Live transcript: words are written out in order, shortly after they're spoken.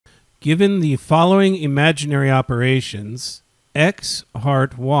Given the following imaginary operations, x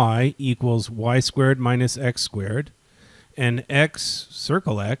heart y equals y squared minus x squared, and x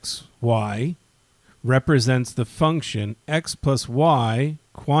circle x, y, represents the function x plus y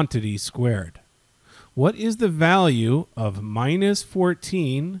quantity squared. What is the value of minus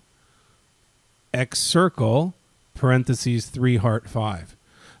 14 x circle parentheses 3 heart 5?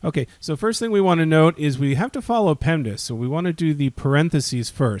 Okay, so first thing we want to note is we have to follow PEMDAS. So we want to do the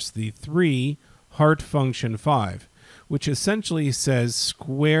parentheses first, the 3 heart function 5, which essentially says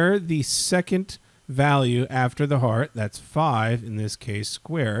square the second value after the heart, that's 5 in this case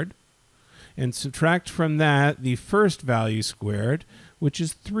squared, and subtract from that the first value squared, which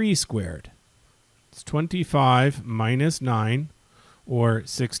is 3 squared. It's 25 minus 9, or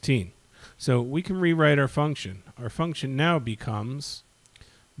 16. So we can rewrite our function. Our function now becomes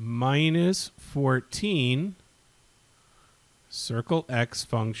minus 14 circle x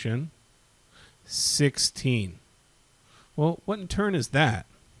function 16. Well, what in turn is that?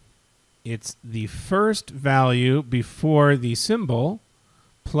 It's the first value before the symbol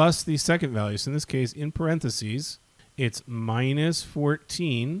plus the second value. So in this case, in parentheses, it's minus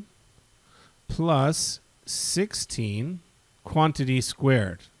 14 plus 16 quantity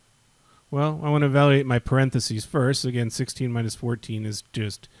squared. Well, I want to evaluate my parentheses first. Again, 16 minus 14 is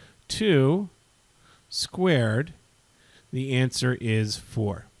just 2 squared. The answer is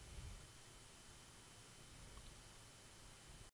 4.